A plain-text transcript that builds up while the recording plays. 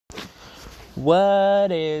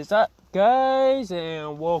What is up, guys,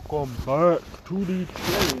 and welcome back to the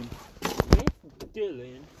Chillin' with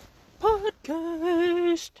Dylan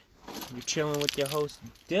podcast. You're chilling with your host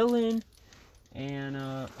Dylan, and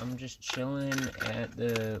I'm just chilling at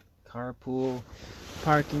the carpool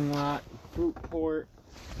parking lot, Fruitport.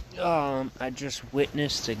 I just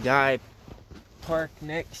witnessed a guy park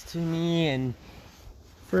next to me, and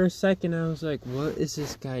for a second I was like, "What is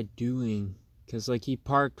this guy doing?" Because, he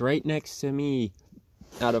parked right next to me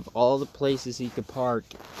out of all the places he could park.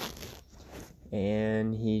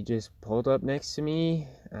 And he just pulled up next to me.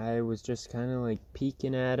 I was just kind of,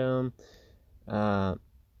 peeking at him.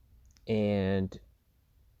 And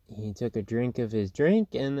he took a drink of his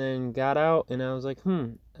drink and then got out. And I was like,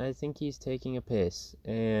 I think he's taking a piss.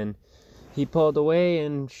 And he pulled away,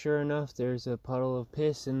 and sure enough, there's a puddle of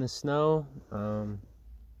piss in the snow.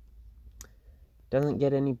 Doesn't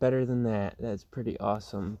get any better than that. That's pretty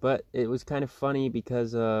awesome. But it was kind of funny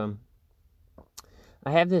because I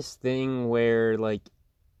have this thing where,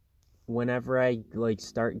 whenever I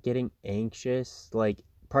start getting anxious,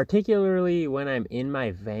 particularly when I'm in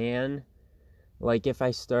my van, if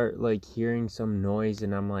I start hearing some noise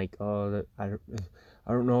and I'm like, oh, I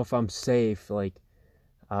don't know if I'm safe.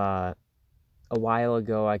 A while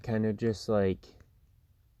ago I kind of just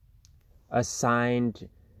assigned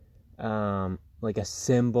a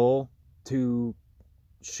symbol to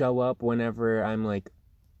show up whenever I'm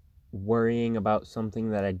worrying about something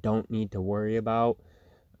that I don't need to worry about.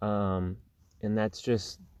 And that's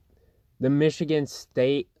just the Michigan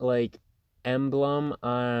State emblem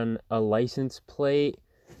on a license plate.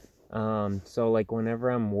 So whenever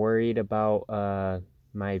I'm worried about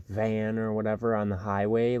my van or whatever on the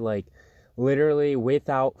highway, literally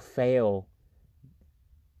without fail,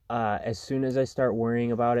 as soon as I start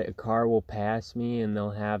worrying about it, a car will pass me and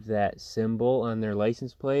they'll have that symbol on their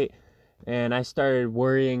license plate. And I started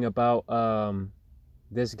worrying about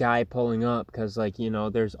this guy pulling up because,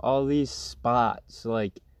 there's all these spots,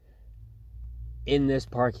 in this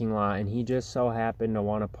parking lot. And he just so happened to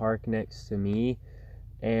want to park next to me.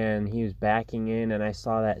 And he was backing in, and I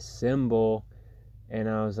saw that symbol. And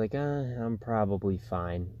I was like, I'm probably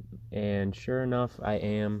fine. And sure enough, I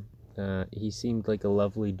am. He seemed like a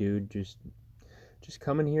lovely dude, just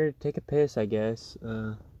coming here to take a piss, I guess.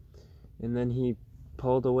 And then he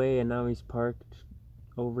pulled away, and now he's parked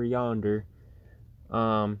over yonder.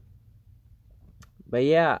 But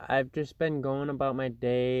yeah, I've just been going about my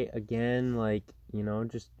day again,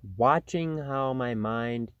 just watching how my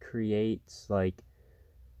mind creates,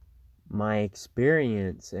 my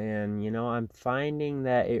experience. And, I'm finding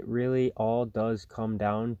that it really all does come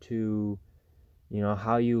down to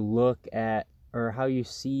how you look at or how you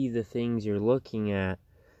see the things you're looking at.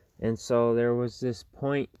 And so there was this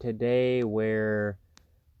point today where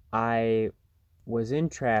I was in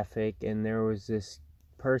traffic and there was this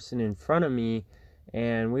person in front of me,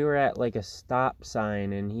 and we were at a stop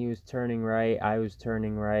sign, and he was turning right, I was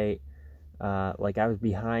turning right, I was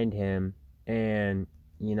behind him. And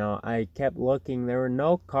I kept looking. There were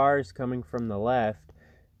no cars coming from the left,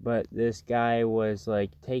 but this guy was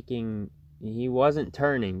he wasn't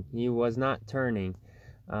turning. He was not turning.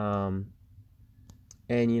 And,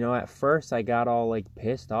 at first I got all,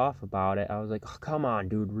 pissed off about it. I was like, oh, come on,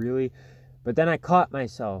 dude, really? But then I caught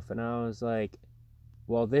myself, and I was like,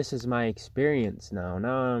 well, this is my experience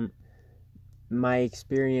now. My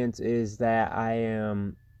experience is that I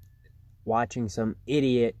am watching some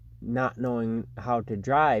idiot not knowing how to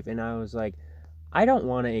drive. And I was like, I don't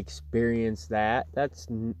want to experience that. That's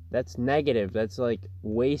negative. That's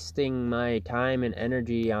wasting my time and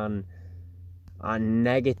energy on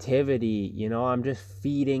negativity. I'm just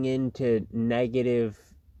feeding into negative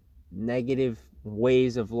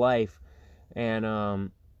ways of life.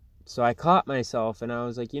 And so I caught myself, and I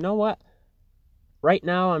was like, you know what? Right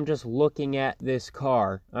now I'm just looking at this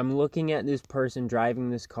car. I'm looking at this person driving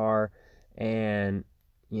this car, and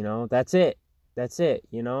that's it.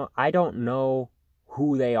 I don't know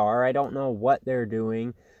who they are. I don't know what they're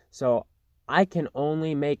doing. So I can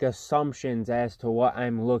only make assumptions as to what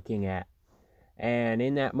I'm looking at. And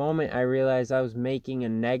in that moment, I realized I was making a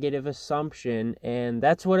negative assumption, and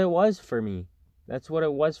that's what it was for me.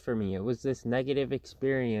 It was this negative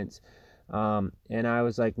experience. And I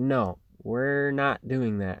was like, no, we're not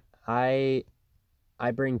doing that. I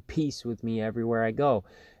bring peace with me everywhere I go.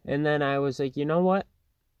 And then I was like, you know what?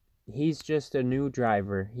 He's just a new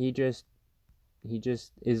driver. He just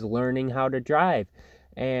is learning how to drive.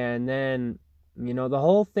 And then, the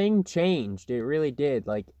whole thing changed. It really did.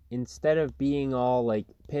 Instead of being all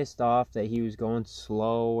pissed off that he was going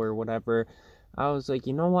slow or whatever, I was like,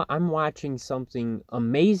 you know what? I'm watching something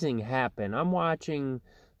amazing happen. I'm watching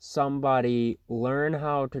somebody learn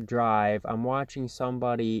how to drive. I'm watching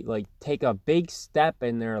somebody like take a big step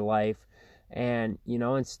in their life. And,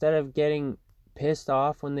 instead of getting pissed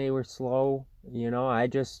off when they were slow, I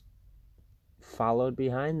just followed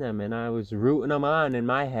behind them and I was rooting them on in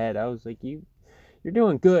my head. I was like, you're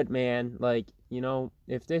doing good, man. Like,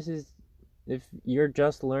 if you're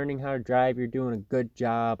just learning how to drive, you're doing a good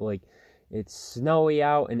job. Like, it's snowy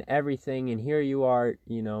out and everything, and here you are,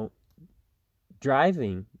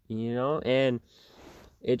 driving, and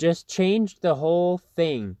it just changed the whole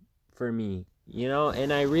thing for me,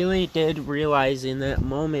 and I really did realize in that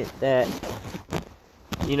moment that,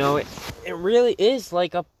 it really is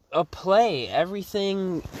like a play. Every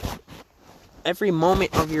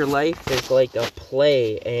moment of your life is like a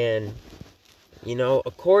play, and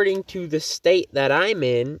according to the state that I'm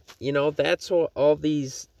in, that's what all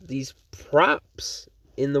these props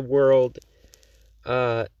in the world,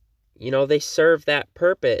 they serve that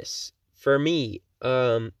purpose for me.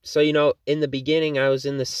 So, in the beginning, I was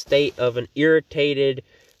in the state of an irritated,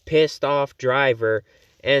 pissed off driver,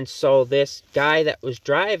 and so this guy that was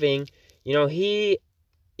driving,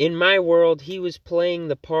 in my world, he was playing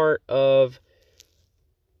the part of,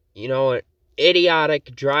 an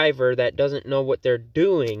idiotic driver that doesn't know what they're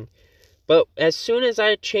doing. But as soon as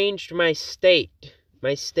I changed my state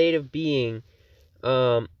of being,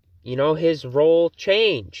 his role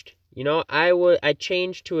changed. I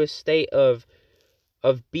changed to a state of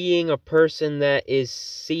being a person that is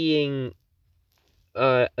seeing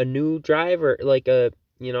a new driver, like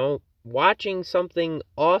watching something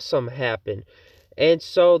awesome happen. And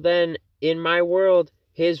so then in my world,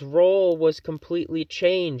 his role was completely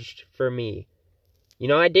changed for me.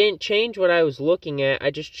 I didn't change what I was looking at. I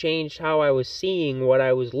just changed how I was seeing what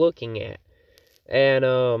I was looking at.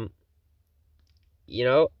 And,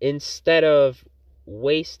 instead of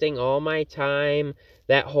wasting all my time,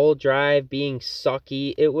 that whole drive being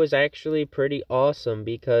sucky, it was actually pretty awesome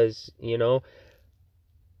because,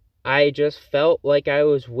 I just felt like I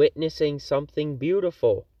was witnessing something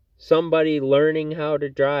beautiful. Somebody learning how to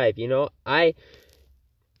drive,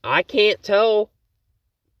 I can't tell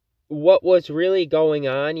what was really going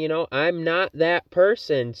on, I'm not that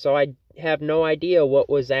person, so I have no idea what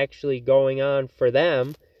was actually going on for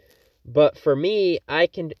them. But for me, I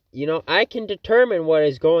can determine what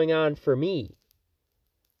is going on for me.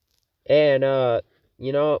 And,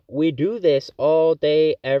 we do this all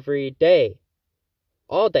day, every day.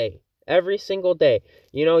 All day. Every single day.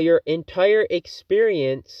 Your entire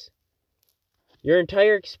experience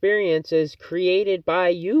is created by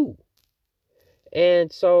you.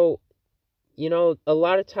 And so, a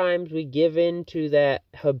lot of times we give in to that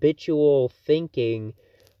habitual thinking.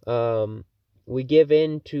 We give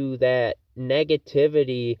in to that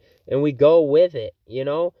negativity and we go with it,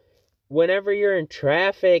 Whenever you're in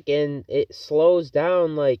traffic and it slows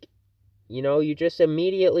down, like, you just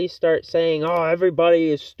immediately start saying, oh, everybody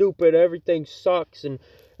is stupid, everything sucks, and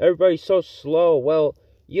everybody's so slow. Well,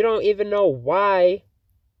 you don't even know why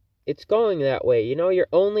it's going that way. You're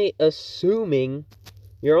only assuming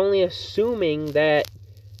that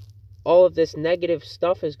all of this negative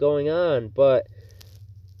stuff is going on, but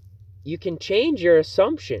you can change your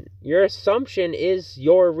assumption. Your assumption is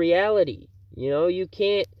your reality.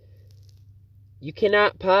 You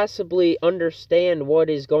cannot possibly understand what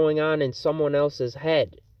is going on in someone else's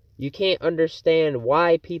head. You can't understand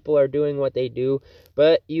why people are doing what they do,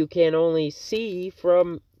 but you can only see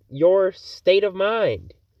from your state of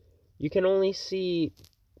mind. You can only see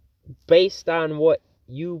based on what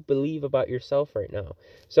you believe about yourself right now.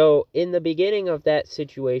 So in the beginning of that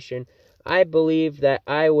situation, I believe that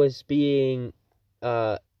I was being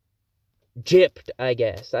gypped, I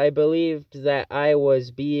guess. I believed that I was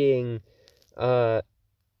being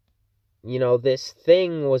this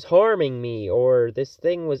thing was harming me, or this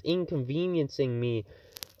thing was inconveniencing me.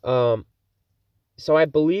 So I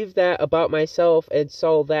believed that about myself, and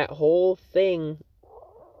so that whole thing,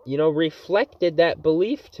 reflected that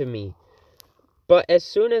belief to me. But as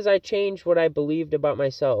soon as I changed what I believed about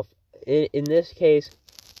myself, in this case,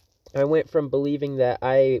 I went from believing that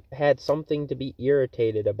I had something to be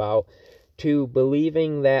irritated about to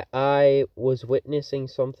believing that I was witnessing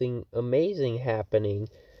something amazing happening.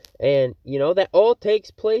 And, that all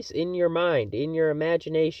takes place in your mind, in your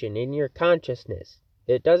imagination, in your consciousness.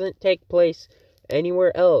 It doesn't take place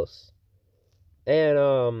anywhere else.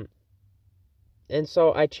 And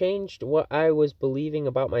so I changed what I was believing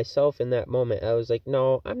about myself in that moment. I was like,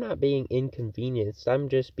 no, I'm not being inconvenienced. I'm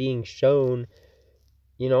just being shown,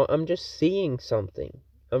 I'm just seeing something.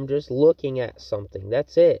 I'm just looking at something.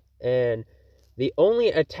 That's it. And the only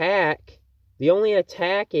attacking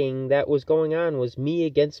that was going on was me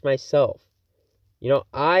against myself.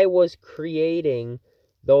 I was creating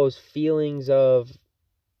those feelings of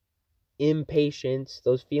impatience,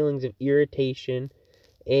 those feelings of irritation,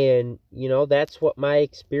 and, that's what my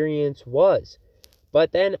experience was.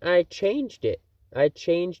 But then I changed it. I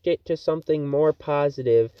changed it to something more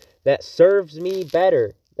positive that serves me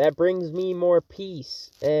better, that brings me more peace.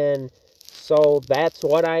 And so that's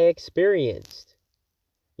what I experienced.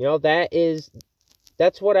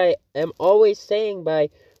 That's what I am always saying by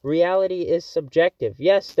reality is subjective.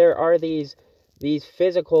 Yes, there are these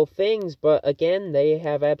physical things, but again, they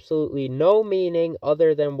have absolutely no meaning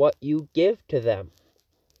other than what you give to them.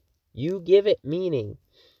 You give it meaning.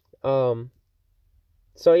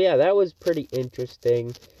 So yeah, that was pretty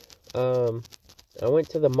interesting. I went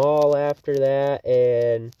to the mall after that,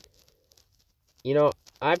 and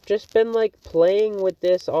I've just been like playing with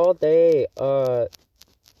this all day.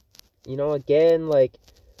 Again, like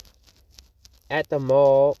at the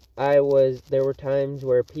mall, there were times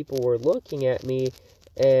where people were looking at me,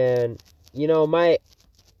 and my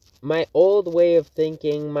old way of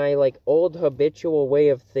thinking, my like old habitual way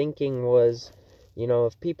of thinking was,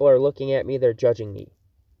 if people are looking at me, they're judging me.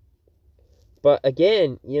 But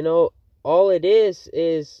again, all it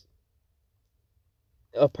is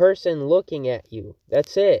a person looking at you.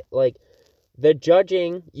 That's it. Like, the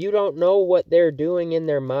judging, you don't know what they're doing in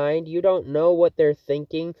their mind. You don't know what they're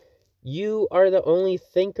thinking. You are the only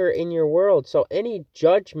thinker in your world. So any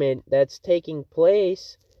judgment that's taking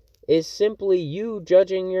place is simply you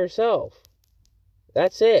judging yourself.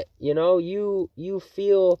 That's it. You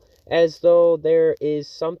feel as though there is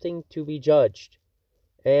something to be judged.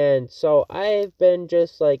 And so I've been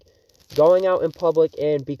just like going out in public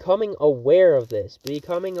and becoming aware of this,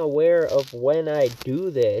 becoming aware of when I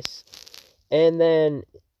do this, and then,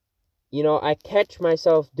 I catch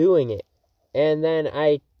myself doing it, and then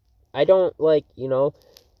I don't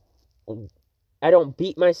I don't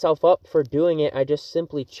beat myself up for doing it. I just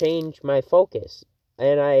simply change my focus,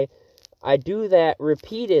 and I do that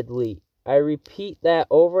repeatedly. I repeat that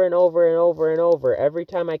over and over and over and over. Every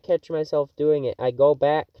time I catch myself doing it, I go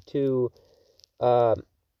back to,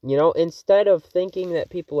 instead of thinking that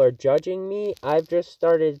people are judging me, I've just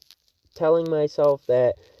started telling myself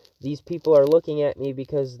that these people are looking at me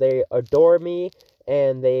because they adore me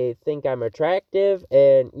and they think I'm attractive,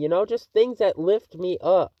 and, just things that lift me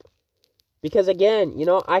up. Because again,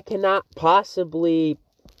 I cannot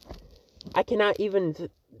even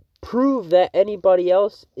prove that anybody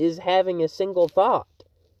else is having a single thought,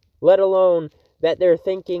 let alone that they're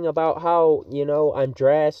thinking about how, I'm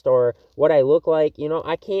dressed or what I look like.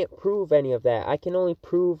 I can't prove any of that. I can only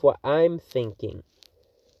prove what I'm thinking.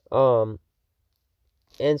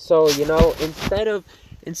 And so,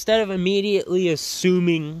 instead of immediately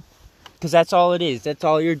assuming, because that's all it is, that's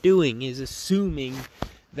all you're doing is assuming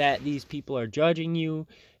that these people are judging you,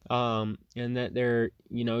 and that they're,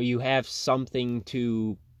 you have something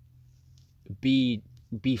to be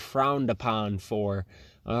frowned upon for,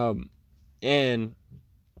 and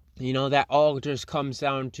that all just comes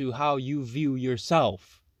down to how you view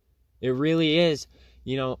yourself. It really is,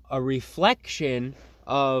 a reflection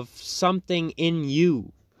of something in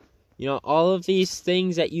you. All of these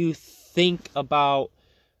things that you think about,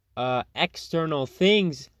 external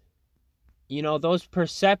things, those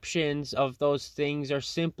perceptions of those things are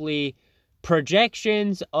simply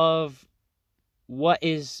projections of what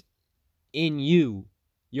is in you.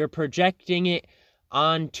 You're projecting it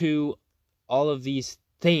onto all of these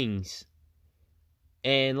things.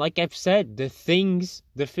 And like I've said, the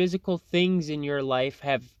physical things in your life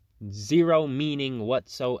have zero meaning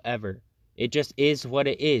whatsoever. It just is what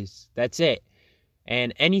it is. That's it.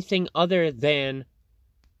 And anything other than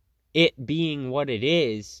it being what it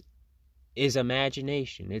is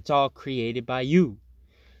imagination. It's all created by you.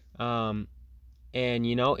 And,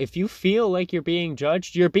 if you feel like you're being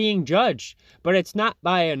judged, you're being judged. But it's not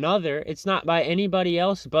by another. It's not by anybody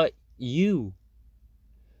else but you.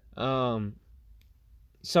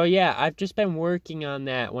 So yeah, I've just been working on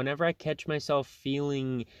that. Whenever I catch myself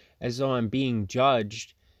feeling as though I'm being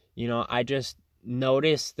judged, I just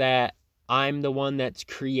notice that I'm the one that's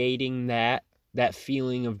creating that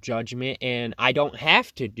feeling of judgment, and I don't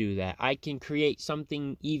have to do that. I can create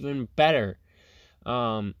something even better.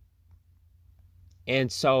 And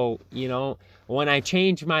so, when I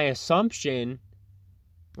change my assumption,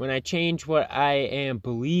 when I change what I am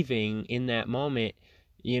believing in that moment,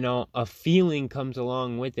 a feeling comes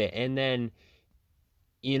along with it. And then,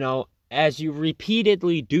 as you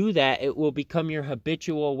repeatedly do that, it will become your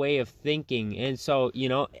habitual way of thinking. And so,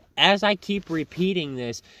 as I keep repeating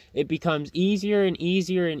this, it becomes easier and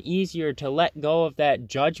easier and easier to let go of that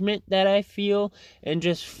judgment that I feel and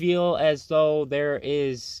just feel as though there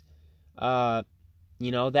is, that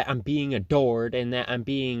I'm being adored and that I'm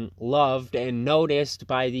being loved and noticed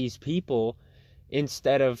by these people,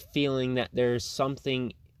 instead of feeling that there's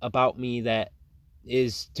something about me that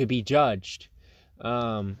is to be judged.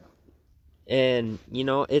 And,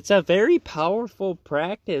 it's a very powerful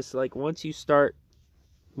practice. Like, once you start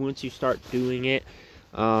doing it,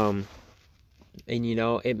 and,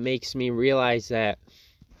 it makes me realize that,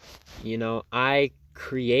 I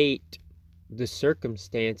create the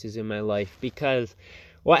circumstances in my life. Because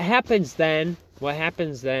what happens then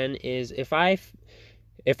is if I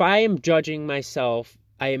am judging myself,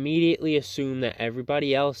 I immediately assume that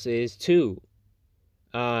everybody else is too.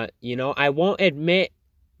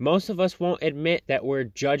 Most of us won't admit that we're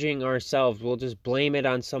judging ourselves. We'll just blame it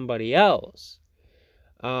on somebody else.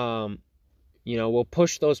 We'll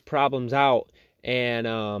push those problems out,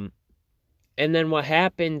 and then what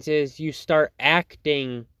happens is you start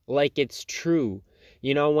acting like it's true.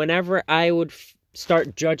 Whenever I would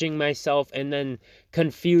start judging myself and then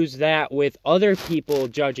confuse that with other people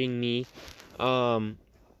judging me, I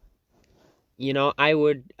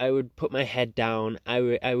would put my head down.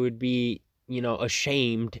 I would be,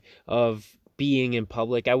 ashamed of being in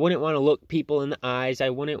public. I wouldn't want to look people in the eyes. I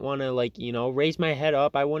wouldn't want to raise my head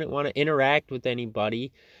up. I wouldn't want to interact with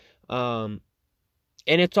anybody. And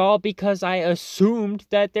it's all because I assumed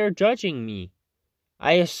that they're judging me.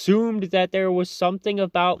 I assumed that there was something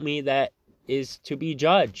about me that is to be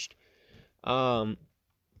judged. But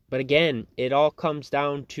again, it all comes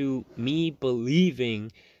down to me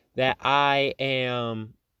believing that I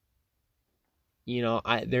am,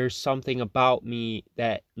 there's something about me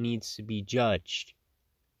that needs to be judged,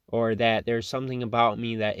 or that there's something about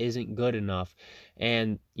me that isn't good enough.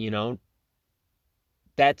 And,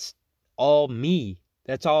 that's all me.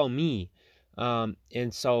 That's all me. And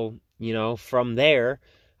so, from there,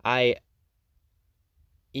 I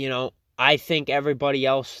think everybody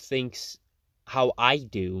else thinks how I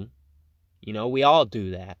do. We all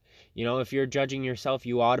do that. If you're judging yourself,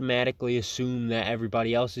 you automatically assume that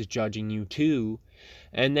everybody else is judging you too.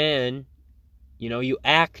 And then, you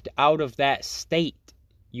act out of that state.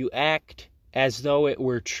 You act as though it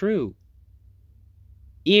were true,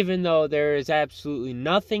 even though there is absolutely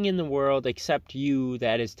nothing in the world except you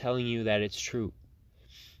that is telling you that it's true.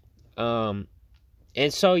 And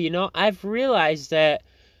so, I've realized that,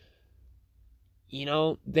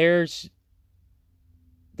 there's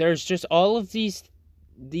just all of these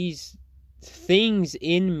things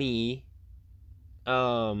in me,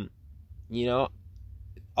 all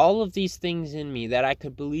of these things in me that I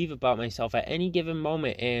could believe about myself at any given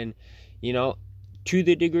moment. And, to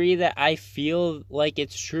the degree that I feel like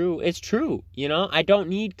it's true, it's true. I don't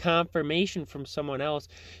need confirmation from someone else.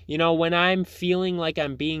 When I'm feeling like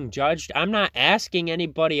I'm being judged, I'm not asking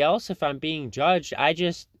anybody else if I'm being judged. I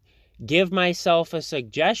just give myself a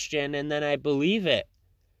suggestion, and then I believe it.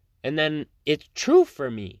 And then it's true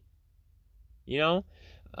for me.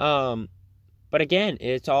 But again,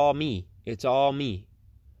 it's all me. It's all me.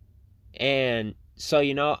 And so,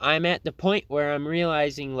 I'm at the point where I'm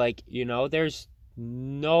realizing, there's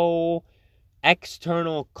no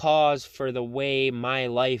external cause for the way my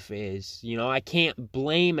life is. I can't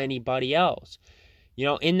blame anybody else.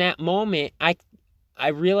 In that moment, I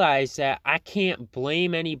realized that I can't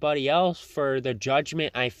blame anybody else for the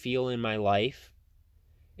judgment I feel in my life.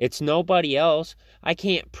 It's nobody else. I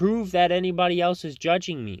can't prove that anybody else is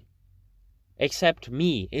judging me except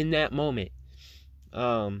me in that moment.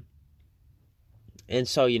 And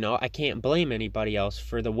so, I can't blame anybody else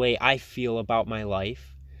for the way I feel about my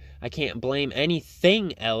life. I can't blame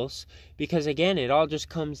anything else because, again, it all just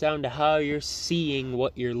comes down to how you're seeing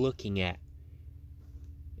what you're looking at.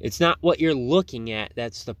 It's not what you're looking at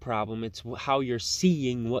that's the problem. It's how you're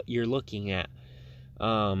seeing what you're looking at.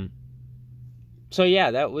 So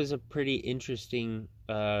yeah, that was a pretty interesting,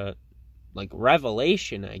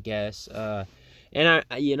 revelation, I guess. And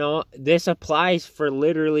this applies for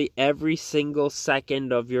literally every single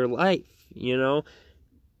second of your life. You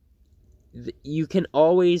can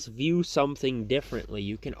always view something differently.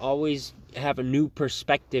 You can always have a new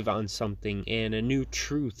perspective on something and a new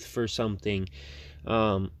truth for something.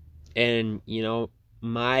 And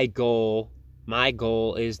my goal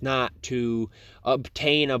is not to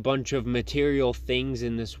obtain a bunch of material things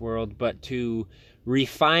in this world, but to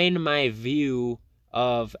refine my view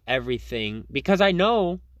of everything, because I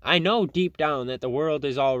know I know deep down that the world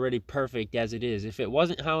is already perfect as it is. If it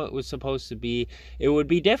wasn't how it was supposed to be, it would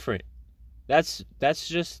be different. That's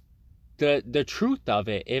just the truth of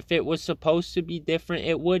it. If it was supposed to be different,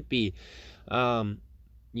 it would be.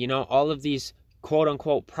 All of these quote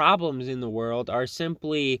unquote problems in the world are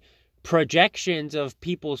simply projections of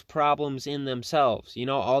people's problems in themselves.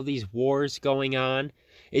 All these wars going on,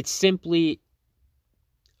 it's simply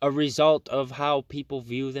a result of how people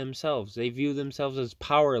view themselves. They view themselves as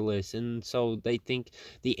powerless, and so they think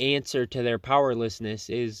the answer to their powerlessness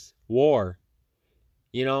is war.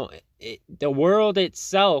 The world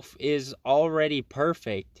itself is already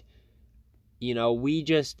perfect. We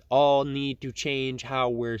just all need to change how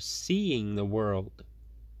we're seeing the world.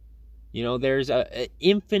 There's an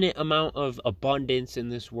infinite amount of abundance in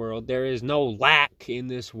this world. There is no lack in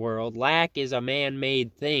this world. Lack is a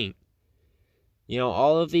man-made thing.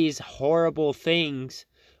 All of these horrible things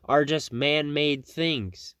are just man-made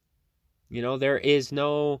things. There is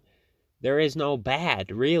no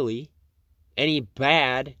bad, really. Any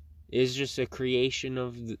bad is just a creation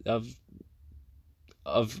of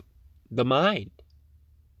the mind.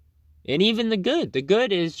 And even the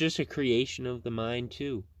good is just a creation of the mind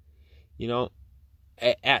too.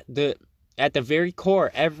 At the very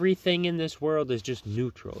core, everything in this world is just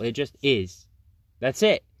neutral. It just is. That's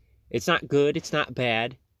it. It's not good, it's not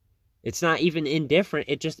bad. It's not even indifferent,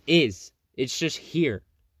 it just is. It's just here.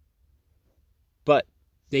 But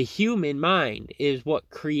the human mind is what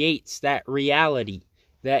creates that reality,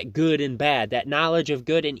 that good and bad, that knowledge of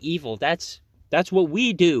good and evil. That's what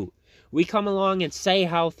we do. We come along and say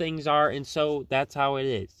how things are, and so that's how it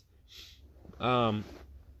is. But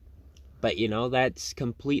that's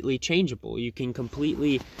completely changeable. You can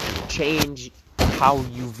completely change how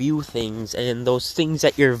you view things, and those things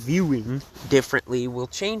that you're viewing differently will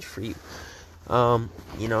change for you. I've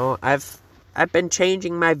been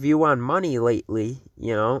changing my view on money lately.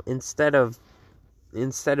 Instead of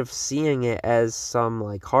seeing it as some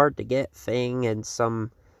like hard to get thing and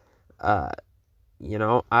some I've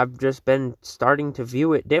just been starting to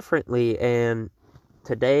view it differently. And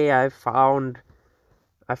today I found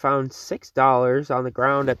 $6 on the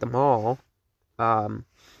ground at the mall.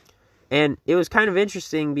 And it was kind of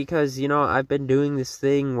interesting because, I've been doing this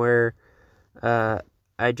thing where I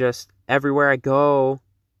just, everywhere I go,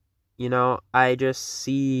 I just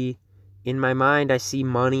see, in my mind, I see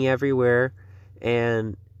money everywhere.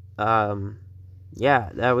 And,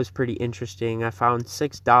 that was pretty interesting. I found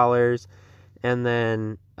 $6, and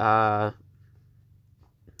then I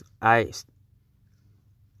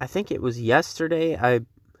think it was yesterday, I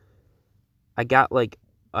got like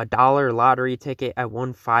a $1 lottery ticket. I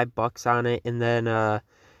won $5 on it, and then I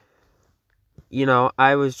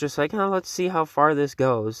was just like, let's see how far this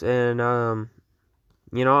goes. And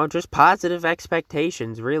just positive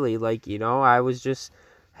expectations, really. Like, I was just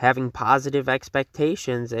having positive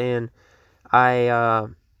expectations, and I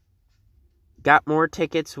got more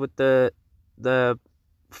tickets with the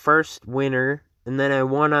first winner, and then I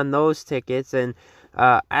won on those tickets. And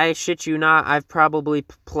I shit you not, I've probably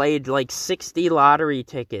played like 60 lottery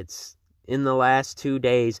tickets in the last 2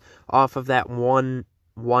 days off of that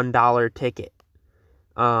 $1 ticket.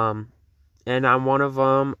 And on one of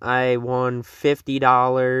them, I won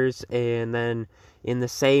 $50, and then in the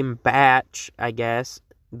same batch, I guess,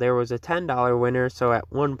 there was a $10 winner. So at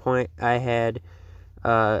one point, I had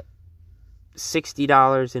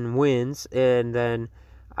 $60 in wins, and then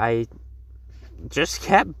I just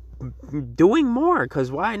kept doing more,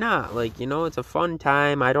 because why not? Like, it's a fun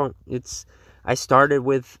time. I started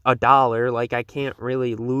with $1, like, I can't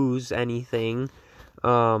really lose anything.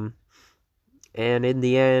 And in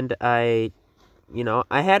the end, I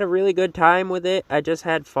had a really good time with it. I just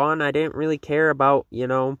had fun. I didn't really care about,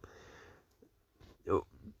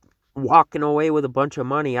 walking away with a bunch of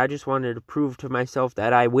money. I just wanted to prove to myself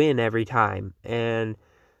that I win every time. And,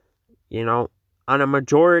 on a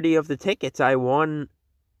majority of the tickets, I won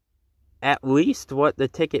at least what the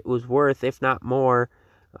ticket was worth, if not more.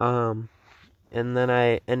 And then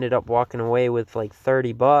I ended up walking away with like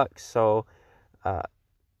 $30. So,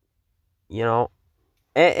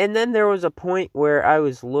 and then there was a point where I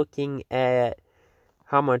was looking at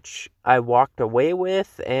how much I walked away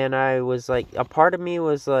with, and I was like, a part of me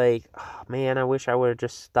was like, oh, man, I wish I would have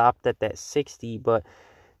just stopped at that 60. But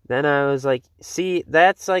then I was like, see,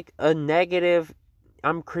 that's like a negative.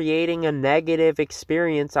 I'm creating a negative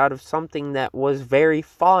experience out of something that was very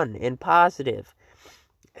fun and positive.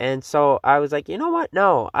 And so I was like, you know what?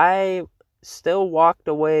 No, I still walked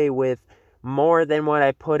away with more than what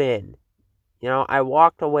I put in. I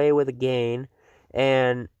walked away with a gain,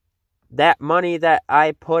 and that money that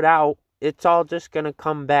I put out it's all just going to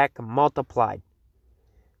come back multiplied.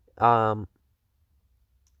 I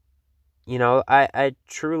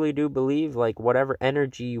truly do believe, like, whatever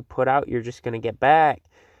energy you put out, you're just going to get back.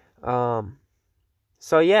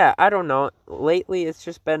 So yeah, I don't know. Lately, it's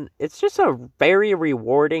just a very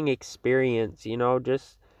rewarding experience,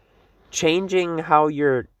 just changing how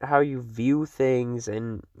you view things.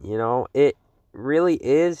 And, it really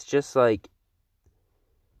is just like,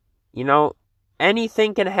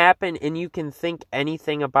 anything can happen and you can think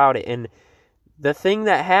anything about it. And the thing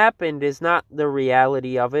that happened is not the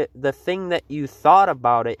reality of it. The thing that you thought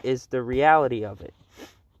about it is the reality of it.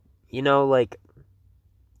 Like,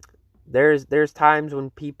 there's times when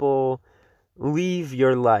people leave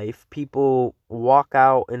your life. People walk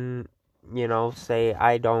out and, say,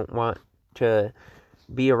 I don't want to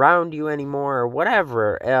be around you anymore or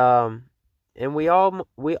whatever. And we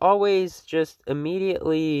always just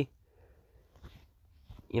immediately,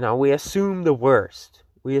 we assume the worst.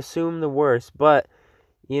 But,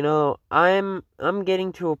 I'm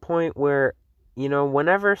getting to a point where,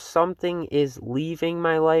 whenever something is leaving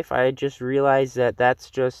my life, I just realize that that's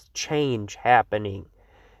just change happening.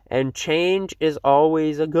 And change is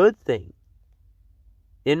always a good thing.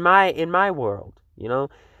 In my world,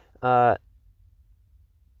 I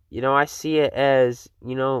see it as,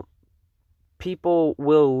 people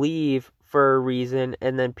will leave for a reason,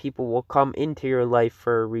 and then people will come into your life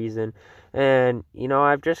for a reason. And,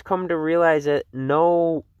 I've just come to realize that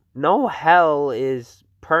no hell is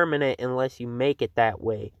permanent unless you make it that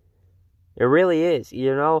way. It really is,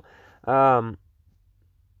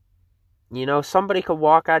 somebody could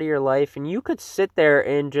walk out of your life and you could sit there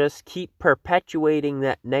and just keep perpetuating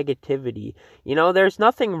that negativity. There's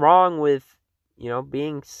nothing wrong with,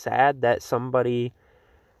 being sad that somebody,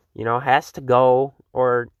 has to go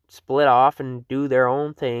or split off and do their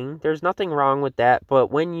own thing. There's nothing wrong with that.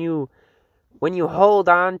 But when you hold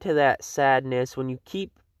on to that sadness, when you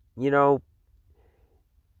keep, you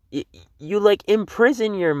like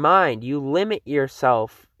imprison your mind, you limit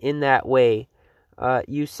yourself in that way.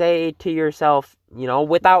 You say to yourself,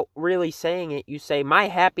 without really saying it, you say, my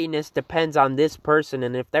happiness depends on this person,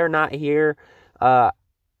 and if they're not here,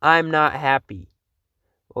 I'm not happy.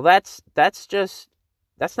 Well, that's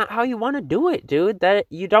not how you want to do it, dude. That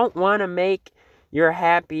you don't want to make your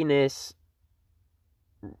happiness,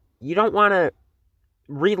 you don't want to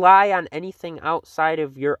rely on anything outside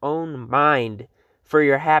of your own mind for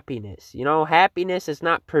your happiness. Happiness is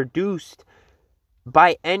not produced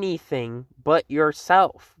by anything but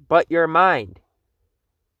yourself, but your mind.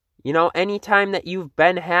 Anytime that you've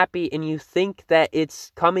been happy and you think that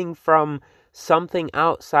it's coming from something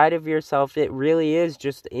outside of yourself, it really is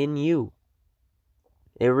just in you.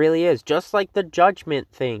 It really is. Just like the judgment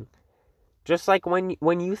thing. Just like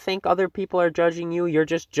when you think other people are judging you, you're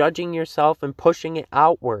just judging yourself and pushing it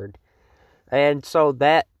outward. And so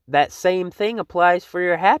that same thing applies for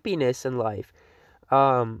your happiness in life.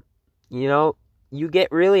 You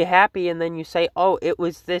get really happy and then you say, oh, it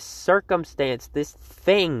was this circumstance, this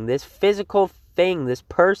thing, this physical thing, this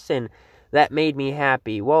person that made me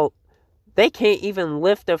happy. Well, they can't even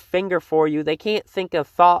lift a finger for you. They can't think a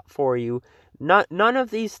thought for you. None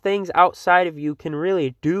of these things outside of you can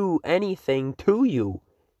really do anything to you.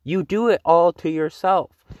 You do it all to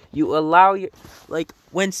yourself. You allow like,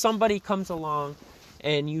 when somebody comes along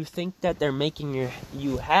and you think that they're making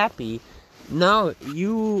you happy, no,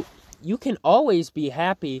 you can always be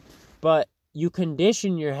happy, but you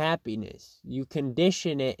condition your happiness. You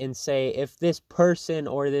condition it and say, if this person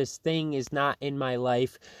or this thing is not in my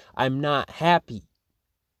life, I'm not happy.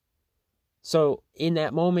 So in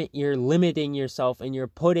that moment, you're limiting yourself and you're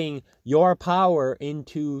putting your power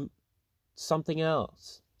into something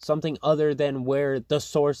else, something other than where the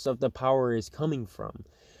source of the power is coming from.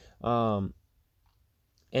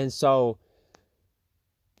 And so,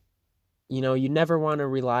 you never want to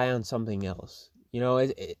rely on something else.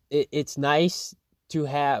 It's nice to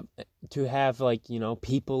have like,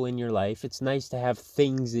 people in your life. It's nice to have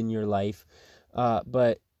things in your life.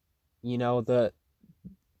 But,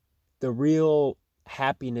 the real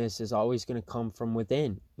happiness is always going to come from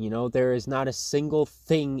within. There is not a single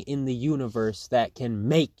thing in the universe that can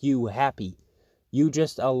make you happy. You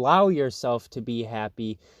just allow yourself to be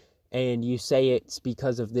happy and you say it's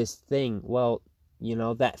because of this thing. Well,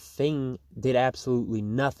 that thing did absolutely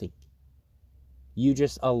nothing. You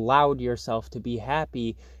just allowed yourself to be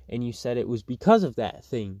happy and you said it was because of that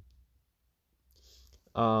thing.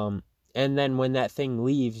 And then when that thing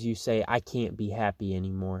leaves, you say, I can't be happy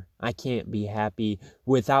anymore. I can't be happy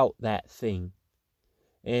without that thing.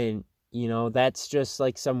 And, that's just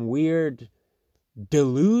like some weird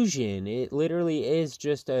delusion. It literally is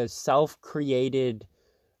just a self-created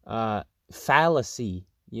fallacy.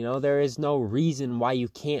 There is no reason why you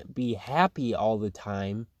can't be happy all the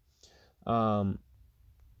time.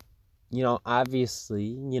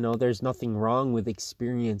 Obviously, there's nothing wrong with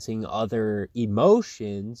experiencing other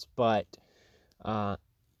emotions, but,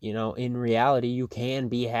 in reality, you can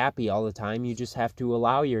be happy all the time. You just have to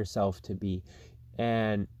allow yourself to be.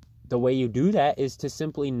 And the way you do that is to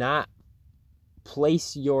simply not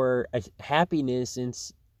place your happiness in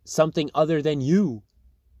something other than you.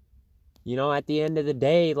 At the end of the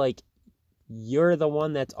day, like, you're the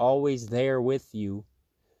one that's always there with you.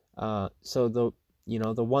 So the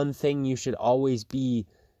one thing you should always be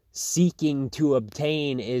seeking to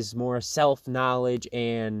obtain is more self-knowledge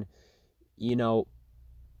and,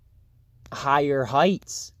 higher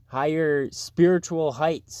heights, higher spiritual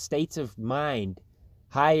heights, states of mind,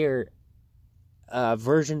 higher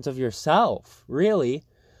versions of yourself, really.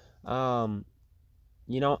 I'm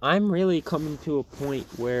really coming to a point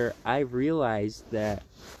where I realize that,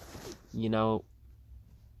 no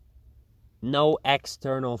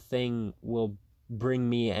external thing will bring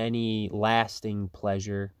me any lasting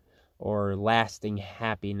pleasure or lasting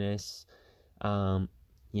happiness.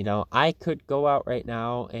 I could go out right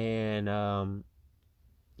now and,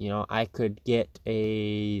 I could get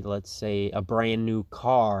let's say, a brand new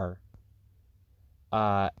car.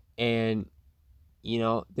 And,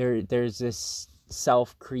 there's this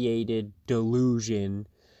self-created delusion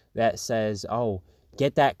that says, oh,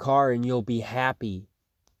 get that car and you'll be happy.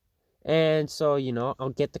 And so, I'll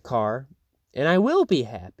get the car and I will be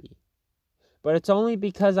happy. But it's only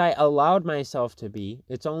because I allowed myself to be.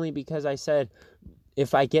 It's only because I said,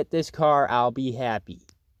 if I get this car, I'll be happy.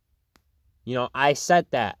 I said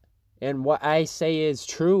that. And what I say is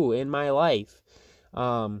true in my life.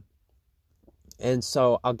 And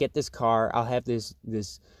so I'll get this car. I'll have this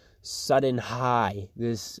sudden high,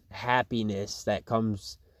 this happiness that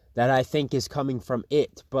I think is coming from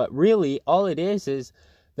it. But really, all it is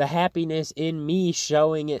the happiness in me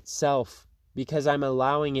showing itself because I'm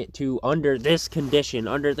allowing it to under this condition,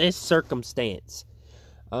 under this circumstance.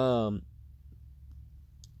 And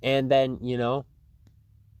then,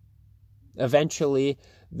 eventually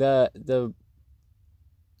the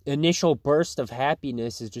initial burst of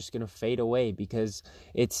happiness is just going to fade away because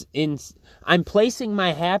I'm placing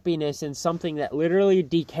my happiness in something that literally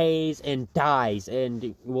decays and dies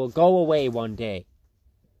and will go away one day.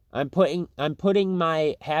 I'm putting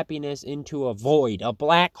my happiness into a void, a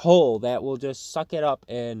black hole that will just suck it up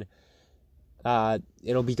and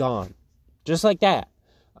it'll be gone. Just like that.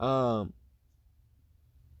 But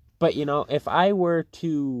if I were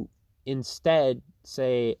to instead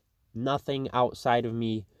say nothing outside of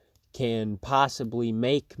me can possibly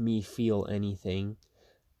make me feel anything,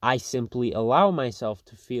 I simply allow myself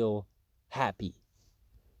to feel happy.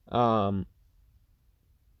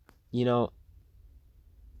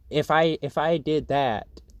 If I did that,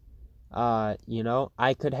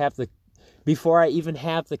 I could have before I even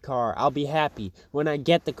have the car, I'll be happy. When I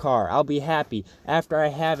get the car, I'll be happy. After I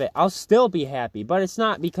have it, I'll still be happy. But it's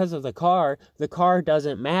not because of the car. The car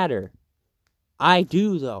doesn't matter. I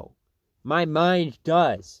do, though. My mind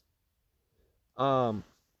does. And,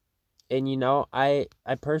 I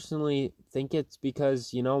personally think it's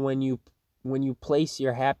because, when you place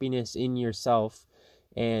your happiness in yourself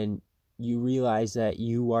and you realize that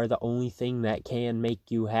you are the only thing that can make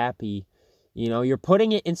you happy, you're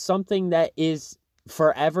putting it in something that is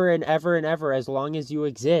forever and ever and ever as long as you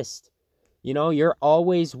exist. You're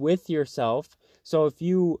always with yourself. So if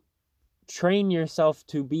you train yourself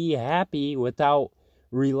to be happy without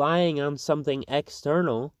relying on something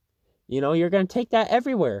external, you're going to take that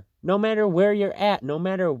everywhere. No matter where you're at, no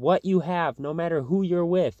matter what you have, no matter who you're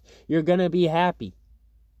with, you're going to be happy.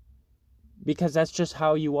 Because that's just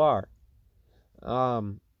how you are.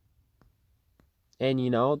 And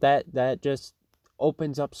that just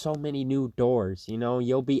opens up so many new doors.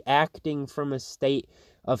 You'll be acting from a state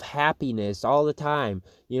of happiness all the time.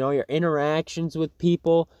 Your interactions with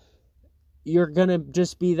people, you're gonna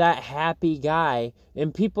just be that happy guy,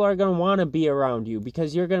 and people are gonna want to be around you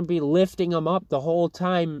because you're gonna be lifting them up the whole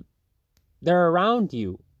time they're around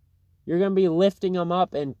you. You're gonna be lifting them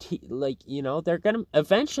up and they're gonna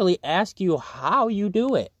eventually ask you how you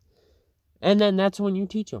do it. And then that's when you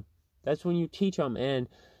teach them. And,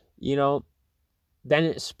 then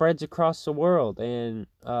it spreads across the world. And,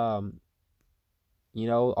 all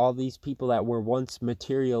these people that were once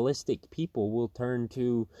materialistic people will turn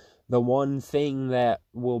to the one thing that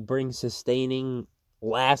will bring sustaining,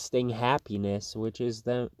 lasting happiness, which is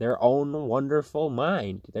their own wonderful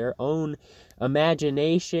mind, their own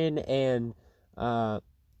imagination and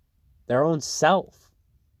their own self.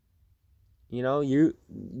 You know,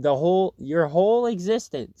 your whole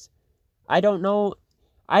existence. I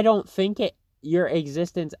don't think your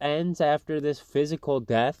existence ends after this physical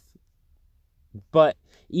death, but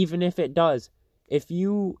even if it does, if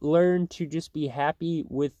you learn to just be happy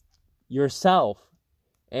with yourself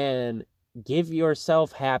and give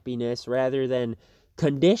yourself happiness rather than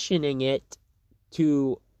conditioning it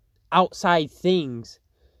to outside things,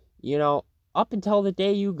 you know, up until the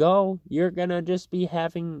day you go, you're gonna just be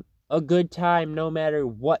having a good time no matter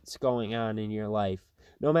what's going on in your life,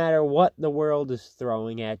 no matter what the world is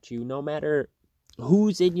throwing at you, no matter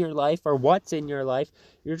who's in your life or what's in your life,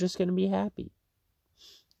 you're just gonna be happy.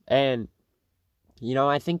 And, you know,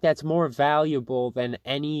 I think that's more valuable than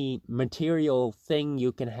any material thing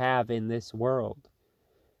you can have in this world.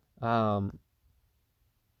 You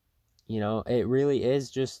know, it really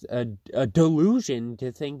is just a delusion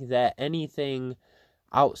to think that anything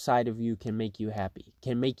outside of you can make you happy,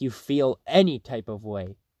 can make you feel any type of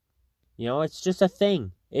way. You know, it's just a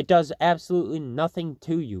thing. It does absolutely nothing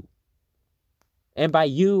to you. And by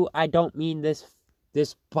you, I don't mean this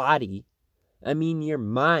body. I mean your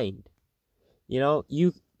mind. You know,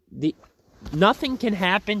 nothing can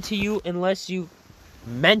happen to you unless you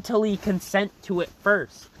mentally consent to it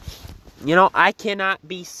first. You know, I cannot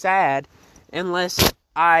be sad unless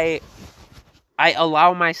I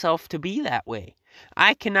allow myself to be that way.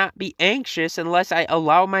 I cannot be anxious unless I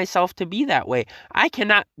allow myself to be that way. I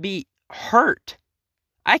cannot be hurt.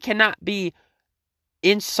 I cannot be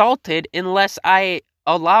insulted unless I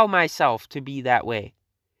allow myself to be that way.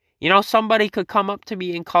 You know, somebody could come up to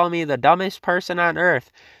me and call me the dumbest person on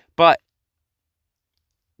earth, but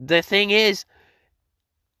the thing is,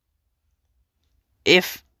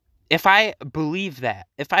 if I believe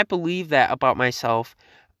that about myself,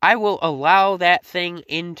 I will allow that thing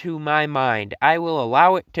into my mind. I will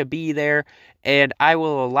allow it to be there, and I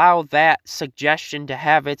will allow that suggestion to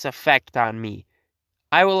have its effect on me.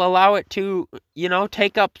 I will allow it to, you know,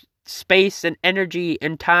 take up space and energy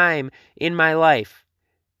and time in my life.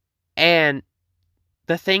 And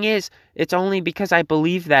the thing is, it's only because I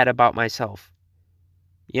believe that about myself.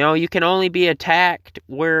 You know, you can only be attacked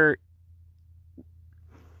where...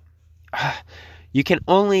 You can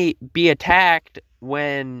only be attacked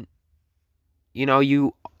when, you know,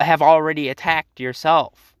 you have already attacked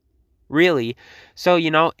yourself. Really. So,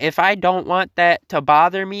 you know, if I don't want that to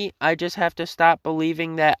bother me, I just have to stop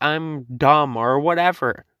believing that I'm dumb or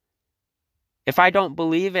whatever. If I don't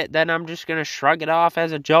believe it, then I'm just going to shrug it off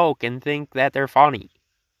as a joke and think that they're funny.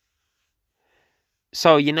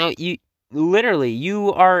 So, you know,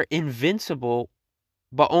 you are invincible,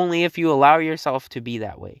 but only if you allow yourself to be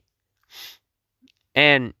that way.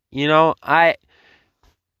 And, you know, I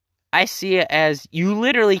see it as you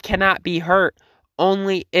literally cannot be hurt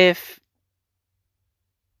only if...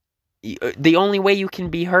 The only way you can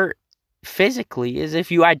be hurt physically is if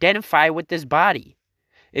you identify with this body.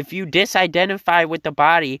 If you disidentify with the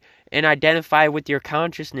body and identify with your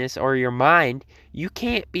consciousness or your mind, you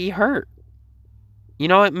can't be hurt. You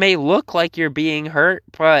know, it may look like you're being hurt,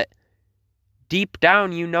 but deep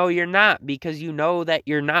down you know you're not, because you know that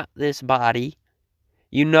you're not this body.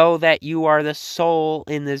 You know that you are the soul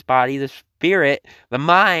in this body, the spirit, the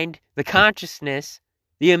mind, the consciousness,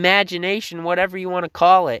 the imagination, whatever you want to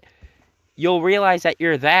call it. You'll realize that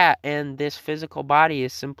you're that, and this physical body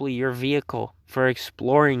is simply your vehicle for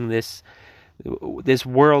exploring this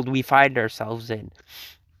world we find ourselves in.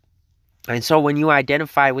 And so when you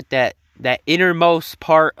identify with that innermost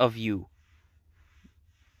part of you,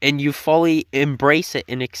 and you fully embrace it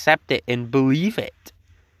and accept it and believe it,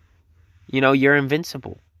 you know, you're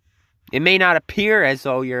invincible. It may not appear as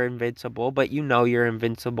though you're invincible, but you know you're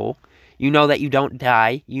invincible. You know that you don't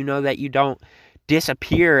die. You know that you don't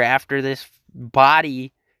disappear after this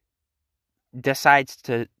body decides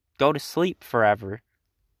to go to sleep forever.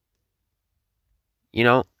 You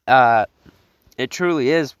know, it truly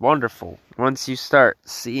is wonderful once you start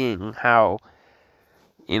seeing how,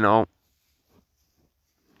 you know,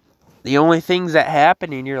 the only things that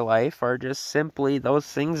happen in your life are just simply those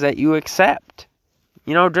things that you accept.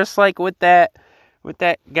 You know, just like with that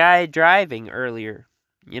guy driving earlier.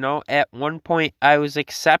 You know, at one point I was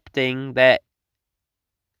accepting that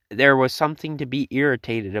there was something to be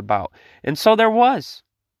irritated about. And so there was.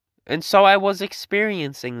 And so I was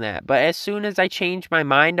experiencing that. But as soon as I changed my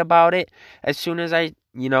mind about it, as soon as I,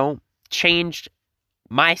 you know, changed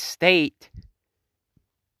my state,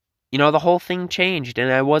 you know, the whole thing changed,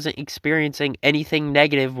 and I wasn't experiencing anything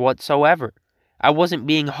negative whatsoever. I wasn't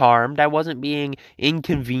being harmed. I wasn't being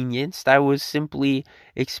inconvenienced. I was simply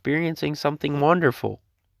experiencing something wonderful.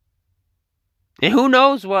 And who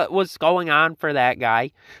knows what was going on for that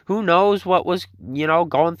guy? Who knows what was,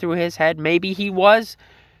 going through his head? Maybe he was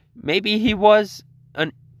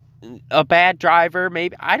an a bad driver.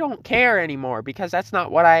 Maybe I don't care anymore because that's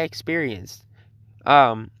not what I experienced.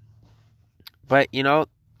 But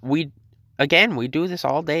we we do this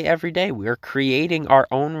all day, every day. We are creating our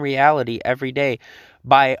own reality every day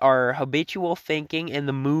by our habitual thinking and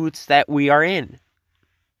the moods that we are in.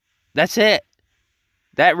 That's it.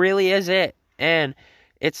 That really is it. And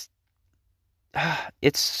it's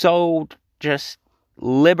so just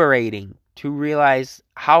liberating to realize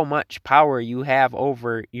how much power you have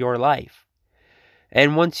over your life.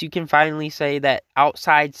 And once you can finally say that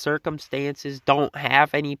outside circumstances don't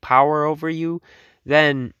have any power over you,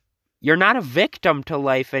 then you're not a victim to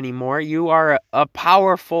life anymore. You are a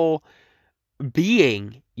powerful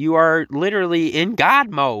being. You are literally in God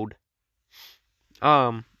mode.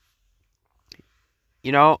 When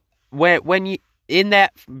you in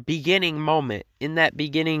that beginning moment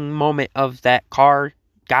of that car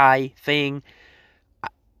guy thing,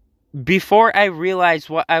 before I realized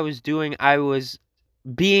what I was doing, I was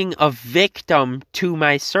being a victim to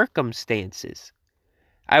my circumstances.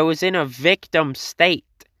 I was in a victim state.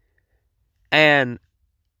 And,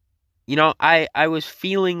 I was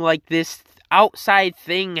feeling like this outside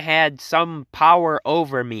thing had some power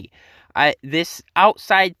over me. This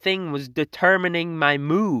outside thing was determining my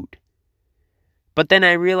mood. But then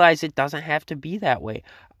I realized it doesn't have to be that way.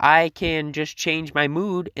 I can just change my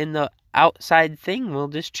mood and the outside thing will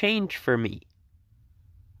just change for me.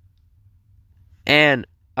 And,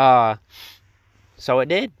 so it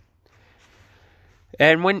did.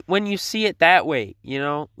 And when you see it that way,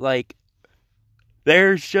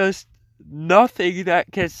 there's just nothing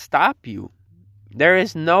that can stop you. There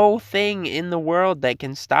is no thing in the world that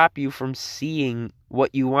can stop you from seeing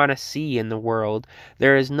what you want to see in the world.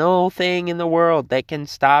 There is no thing in the world that can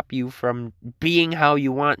stop you from being how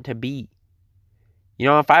you want to be.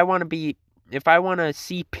 If I want to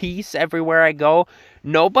see peace everywhere I go,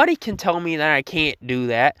 nobody can tell me that I can't do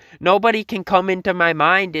that. Nobody can come into my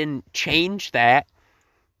mind and change that.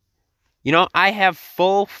 I have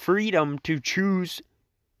full freedom to choose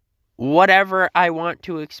whatever I want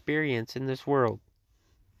to experience in this world.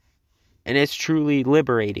 And it's truly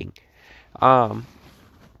liberating. And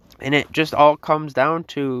it just all comes down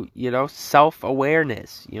to,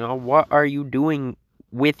 self-awareness. What are you doing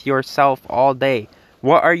with yourself all day?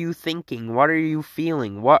 What are you thinking? What are you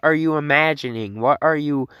feeling? What are you imagining? What are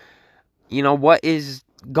you, what is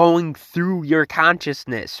going through your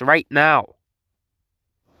consciousness right now?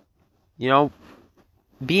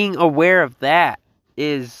 Being aware of that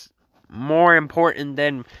is more important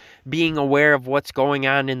than being aware of what's going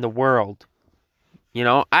on in the world.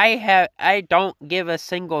 I don't give a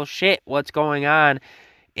single shit what's going on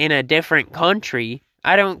in a different country.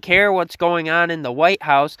 I don't care what's going on in the White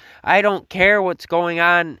House. I don't care what's going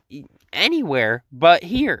on anywhere but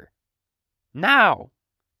here. Now.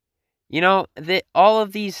 All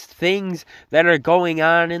of these things that are going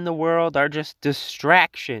on in the world are just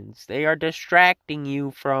distractions. They are distracting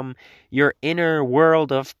you from your inner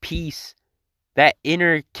world of peace, that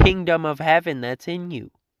inner kingdom of heaven that's in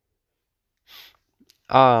you.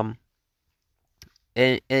 And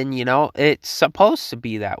it's supposed to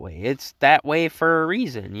be that way. It's that way for a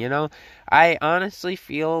reason, I honestly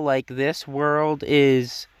feel like this world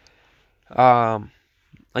is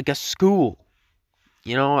like a school.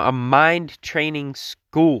 A mind training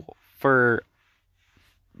school for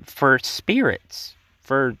spirits,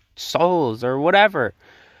 for souls, or whatever.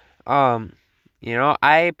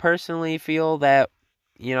 I personally feel that,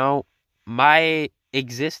 my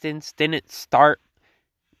existence didn't start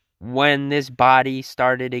when this body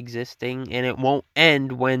started existing, and it won't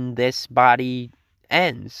end when this body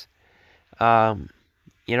ends.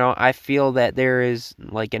 I feel that there is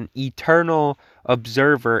like an eternal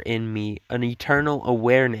observer in me, an eternal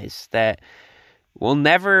awareness that will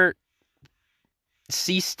never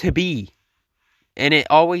cease to be. And it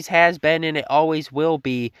always has been and it always will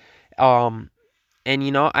be. And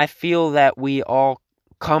I feel that we all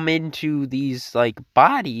come into these like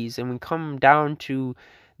bodies and we come down to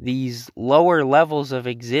these lower levels of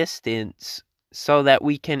existence so that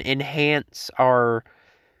we can enhance our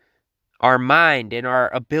mind and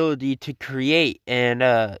our ability to create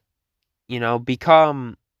and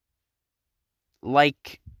become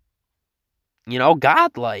like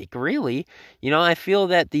godlike, really. I feel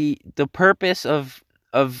that the purpose of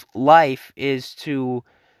life is to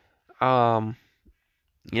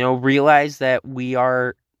realize that we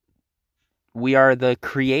are the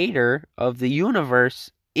creator of the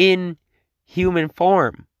universe in human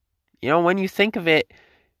form. When you think of it,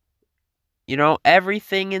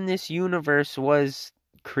 everything in this universe was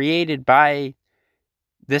created by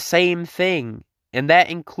the same thing. And that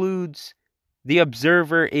includes the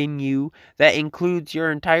observer in you, that includes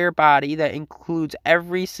your entire body, that includes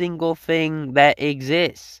every single thing that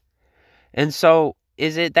exists. And so,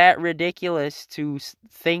 is it that ridiculous to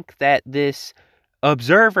think that this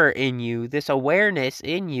observer in you, this awareness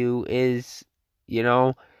in you is,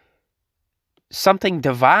 something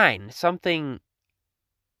divine, something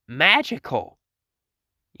magical?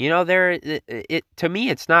 To me,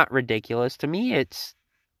 it's not ridiculous. To me,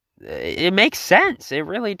 it makes sense. It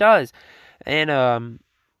really does. And,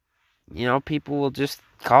 people will just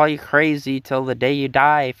call you crazy till the day you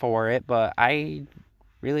die for it, but I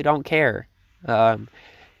really don't care. You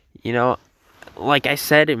know, like I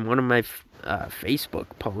said in one of my Facebook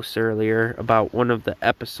posts earlier about one of the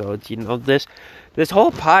episodes, this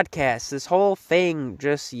whole podcast, this whole thing,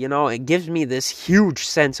 just it gives me this huge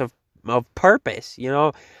sense of purpose.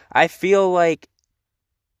 I feel like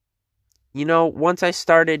once I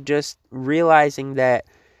started just realizing that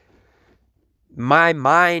my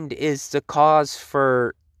mind is the cause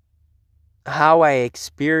for how I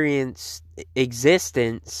experience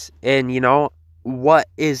existence and what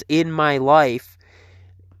is in my life,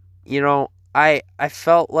 I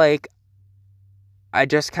felt like I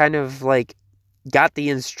just kind of like got the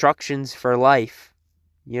instructions for life,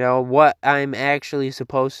 what I'm actually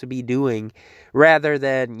supposed to be doing, rather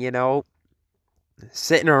than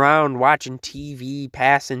sitting around watching TV,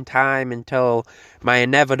 passing time until my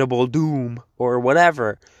inevitable doom or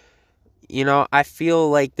whatever. I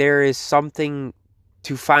feel like there is something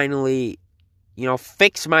to finally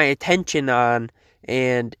fix my attention on,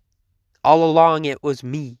 and all along it was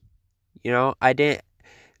me. I didn't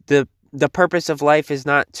the purpose of life is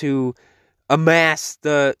not to amass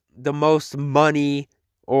the most money,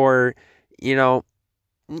 or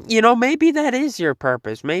maybe that is your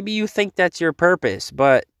purpose. Maybe you think that's your purpose,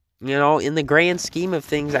 but in the grand scheme of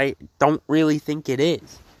things, I don't really think it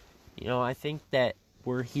is. I think that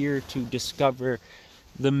we're here to discover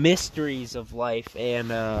the mysteries of life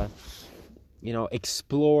and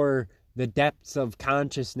explore the depths of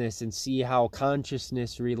consciousness and see how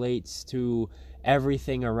consciousness relates to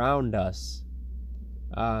everything around us.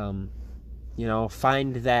 Find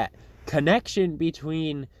that connection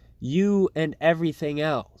between you and everything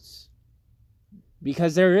else,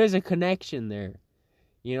 because there is a connection there.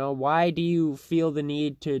 Why do you feel the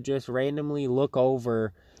need to just randomly look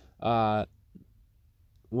over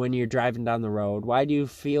when you're driving down the road? Why do you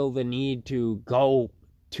feel the need to go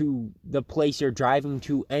to the place you're driving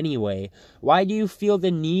to anyway? Why do you feel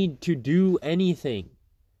the need to do anything?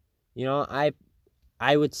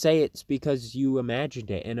 I would say it's because you imagined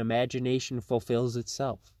it, and imagination fulfills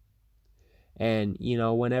itself. And,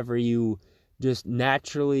 whenever you just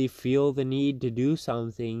naturally feel the need to do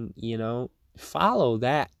something, follow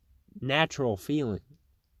that natural feeling.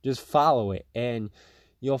 Just follow it, and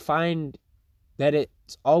you'll find that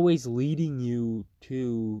it's always leading you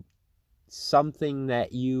to something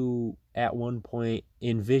that you at one point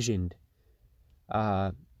envisioned.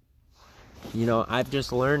 I've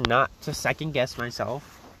just learned not to second guess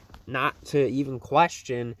myself, not to even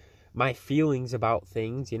question my feelings about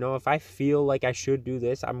things. If I feel like I should do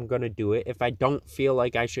this, I'm going to do it. If I don't feel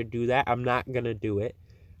like I should do that, I'm not going to do it.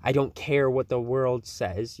 I don't care what the world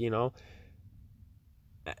says,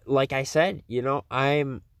 Like I said,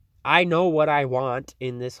 I know what I want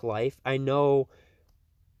in this life. I know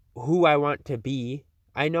who I want to be.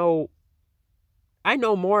 I know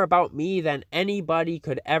more about me than anybody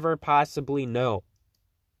could ever possibly know.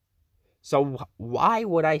 So why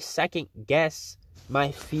would I second guess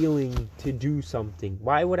my feeling to do something?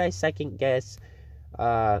 Why would I second guess,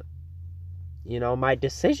 my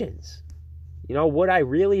decisions? Would I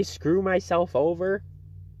really screw myself over?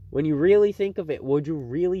 When you really think of it, would you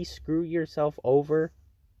really screw yourself over?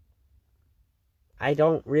 I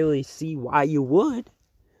don't really see why you would.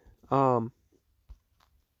 And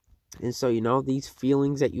so, these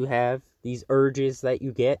feelings that you have, these urges that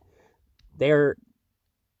you get, they're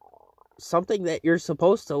something that you're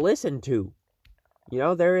supposed to listen to.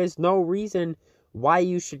 There is no reason why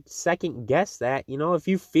you should second guess that. If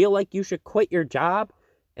you feel like you should quit your job,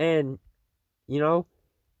 and,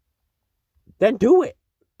 then do it.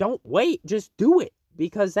 Don't wait, just do it.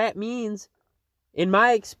 Because that means, in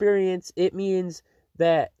my experience, it means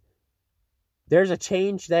that there's a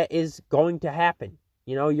change that is going to happen.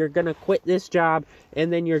 You're going to quit this job,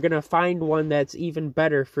 and then you're going to find one that's even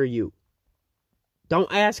better for you.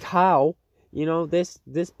 Don't ask how. This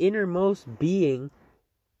innermost being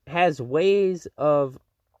has ways of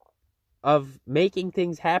making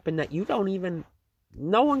things happen that you don't even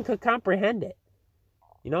no one could comprehend it.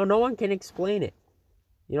 No one can explain it.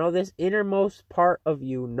 This innermost part of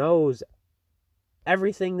you knows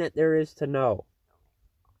everything that there is to know.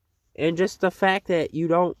 And just the fact that you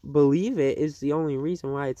don't believe it is the only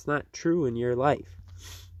reason why it's not true in your life.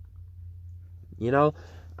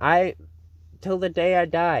 Till the day I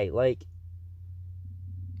die,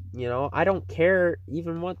 I don't care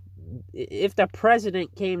even what, if the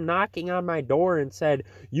president came knocking on my door and said,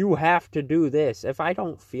 you have to do this, if I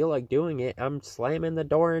don't feel like doing it, I'm slamming the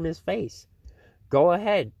door in his face. Go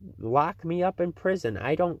ahead, lock me up in prison.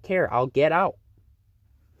 I don't care. I'll get out.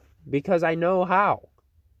 Because I know how.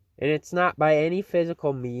 And it's not by any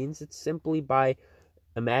physical means. It's simply by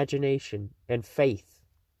imagination and faith.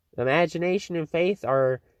 Imagination and faith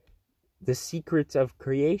are the secrets of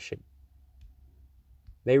creation.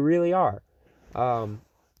 They really are.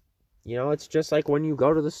 It's just like when you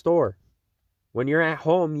go to the store. When you're at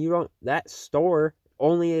home, that store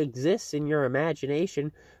only exists in your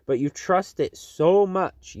imagination, but you trust it so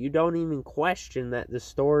much, you don't even question that the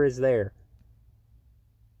store is there.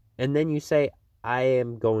 And then you say, I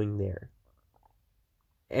am going there.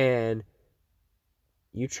 And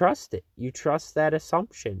you trust it. You trust that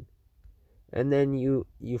assumption. And then you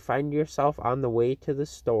find yourself on the way to the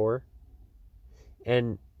store.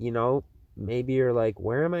 And, maybe you're like,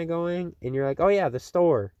 where am I going? And you're like, oh yeah, the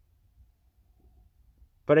store.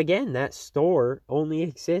 But again, that store only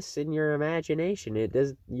exists in your imagination.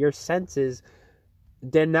 Your senses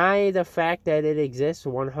deny the fact that it exists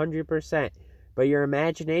 100%. But your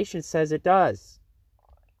imagination says it does.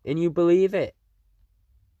 And you believe it.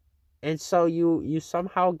 And so you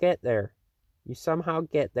somehow get there. You somehow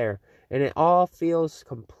get there. And it all feels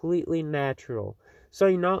completely natural. So,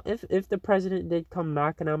 if the president did come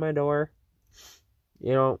knocking on my door,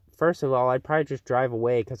 first of all, I'd probably just drive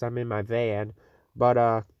away because I'm in my van. But,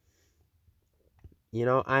 I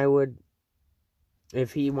would,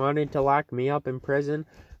 if he wanted to lock me up in prison,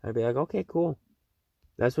 I'd be like, okay, cool.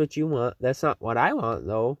 That's what you want. That's not what I want,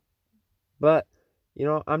 though. But,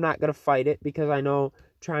 I'm not going to fight it because I know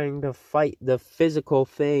trying to fight the physical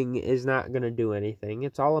thing is not going to do anything.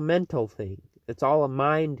 It's all a mental thing. It's all a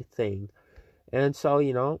mind thing. And so,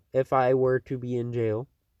 if I were to be in jail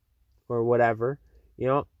or whatever,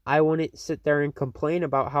 I wouldn't sit there and complain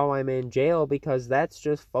about how I'm in jail because that's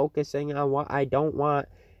just focusing on what I don't want,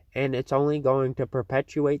 and it's only going to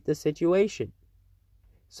perpetuate the situation.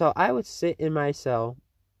 So I would sit in my cell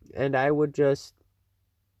and I would just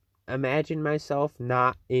imagine myself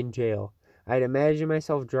not in jail. I'd imagine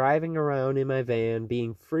myself driving around in my van,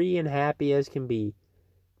 being free and happy as can be.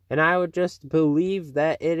 And I would just believe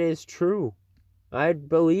that it is true. I'd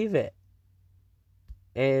believe it.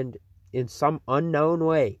 And in some unknown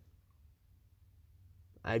way,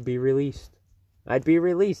 I'd be released. I'd be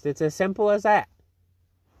released. It's as simple as that.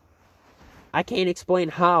 I can't explain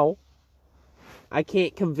how. I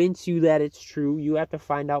can't convince you that it's true. You have to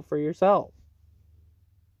find out for yourself.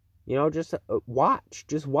 Just watch.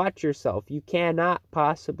 Just watch yourself. You cannot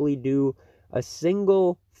possibly do a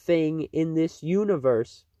single thing in this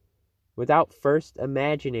universe without first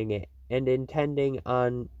imagining it and intending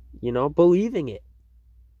on, believing it.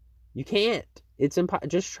 You can't. It's impossible.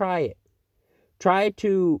 Just try it. Try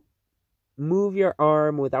to move your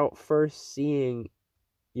arm without first seeing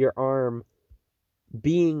your arm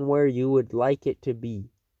being where you would like it to be.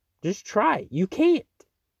 Just try. You can't.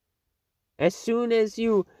 As soon as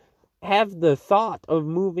you have the thought of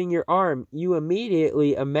moving your arm, you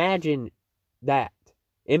immediately imagine that.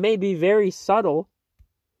 It may be very subtle,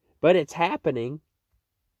 but it's happening.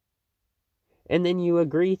 And then you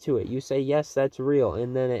agree to it. You say, yes, that's real.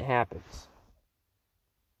 And then it happens.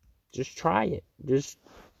 Just try it. Just,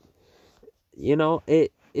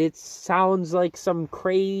 it sounds like some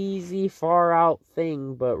crazy far out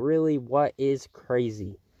thing, but really what is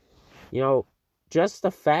crazy? Just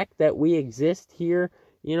the fact that we exist here,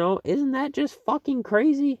 isn't that just fucking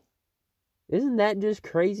crazy? Isn't that just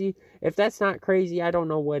crazy? If that's not crazy, I don't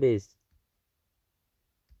know what is.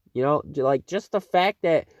 Just the fact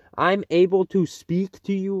that I'm able to speak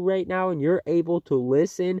to you right now and you're able to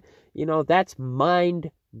listen, that's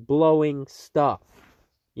mind-blowing stuff.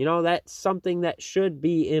 That's something that should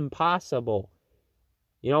be impossible.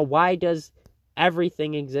 Why does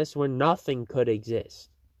everything exist when nothing could exist?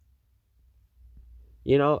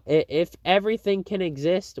 If everything can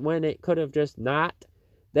exist when it could have just not,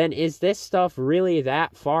 then is this stuff really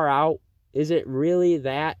that far out? Is it really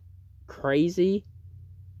that crazy?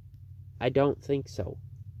 I don't think so.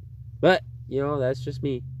 But, that's just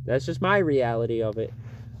me. That's just my reality of it.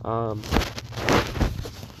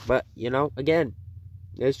 But, again,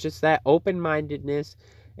 it's just that open-mindedness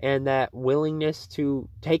and that willingness to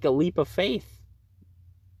take a leap of faith.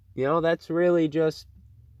 You know, that's really just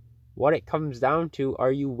what it comes down to.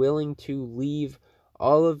 Are you willing to leave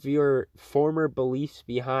all of your former beliefs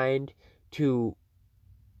behind to,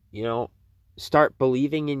 you know, start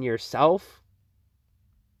believing in yourself?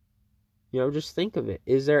 You know, just think of it.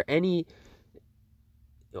 Is there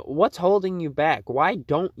what's holding you back? Why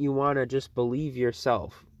don't you want to just believe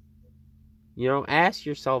yourself? You know, ask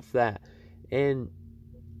yourself that. And,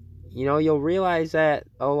 you know, you'll realize that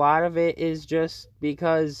a lot of it is just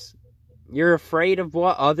because you're afraid of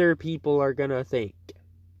what other people are going to think.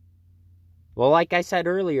 Well, like I said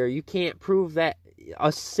earlier, you can't prove that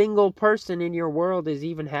a single person in your world is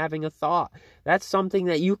even having a thought. That's something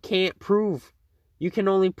that you can't prove. You can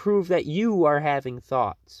only prove that you are having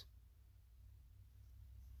thoughts.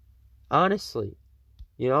 Honestly,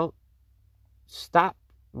 you know, stop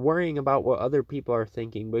worrying about what other people are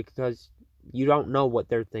thinking, because you don't know what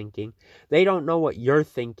they're thinking. They don't know what you're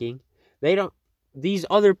thinking. These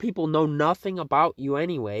other people know nothing about you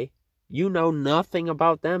anyway. You know nothing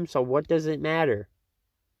about them, so what does it matter?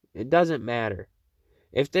 It doesn't matter.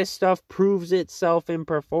 If this stuff proves itself in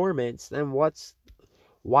performance, then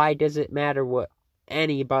why does it matter what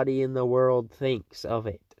anybody in the world thinks of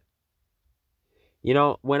it? You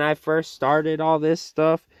know, when I first started all this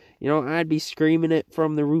stuff, you know, I'd be screaming it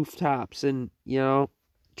from the rooftops and, you know,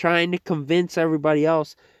 trying to convince everybody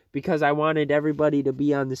else because I wanted everybody to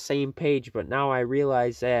be on the same page. But now I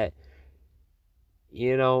realize that,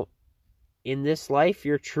 you know, in this life,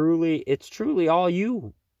 it's truly all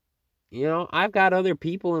you. You know, I've got other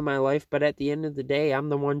people in my life, but at the end of the day, I'm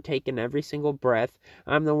the one taking every single breath.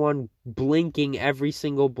 I'm the one blinking every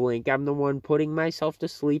single blink. I'm the one putting myself to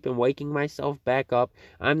sleep and waking myself back up.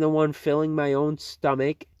 I'm the one filling my own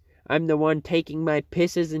stomach. I'm the one taking my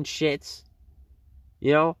pisses and shits.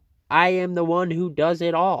 You know, I am the one who does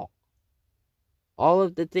it all. All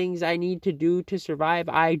of the things I need to do to survive,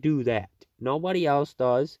 I do that. Nobody else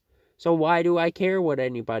does. So why do I care what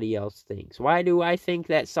anybody else thinks? Why do I think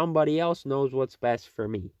that somebody else knows what's best for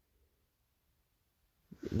me?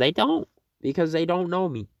 They don't, because they don't know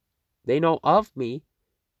me. They know of me,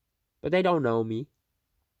 but they don't know me.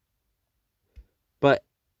 But,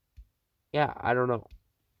 yeah, I don't know.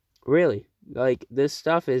 Really, like, this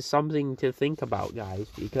stuff is something to think about, guys,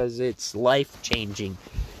 because it's life-changing.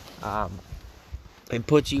 It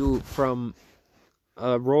puts you from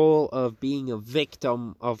a role of being a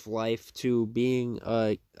victim of life to being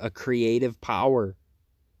a creative power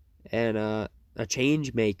and a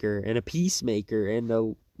change maker and a peacemaker and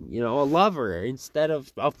a lover instead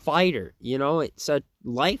of a fighter. You know, it's a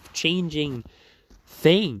life-changing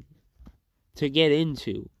thing to get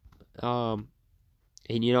into. And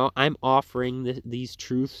you know, I'm offering these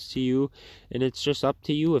truths to you, and it's just up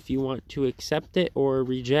to you if you want to accept it or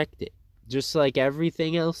reject it. Just like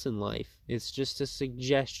everything else in life, it's just a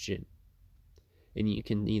suggestion. And you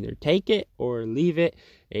can either take it or leave it.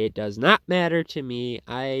 It does not matter to me.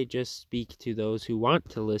 I just speak to those who want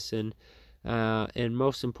to listen. And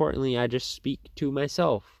most importantly, I just speak to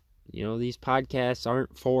myself. You know, these podcasts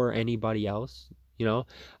aren't for anybody else. You know,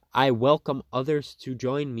 I welcome others to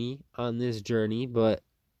join me on this journey. But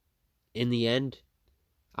in the end,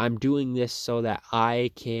 I'm doing this so that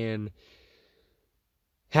I can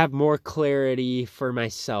have more clarity for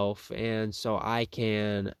myself, and so I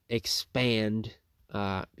can expand,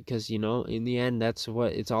 because, you know, in the end, that's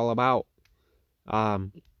what it's all about.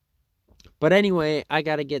 But anyway, I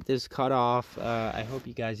gotta get this cut off. I hope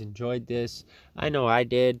you guys enjoyed this. I know I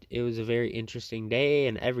did. It was a very interesting day,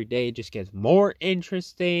 and every day just gets more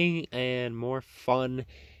interesting and more fun,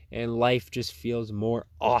 and life just feels more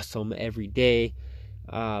awesome every day.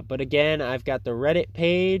 But again, I've got the Reddit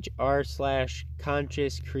page,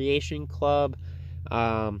 r/Conscious Creation Club.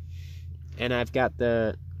 And I've got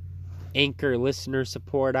the Anchor listener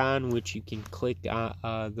support on, which you can click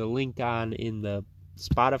the link on in the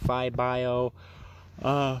Spotify bio.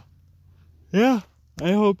 Yeah,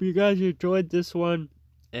 I hope you guys enjoyed this one.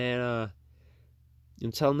 And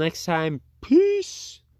until next time, peace.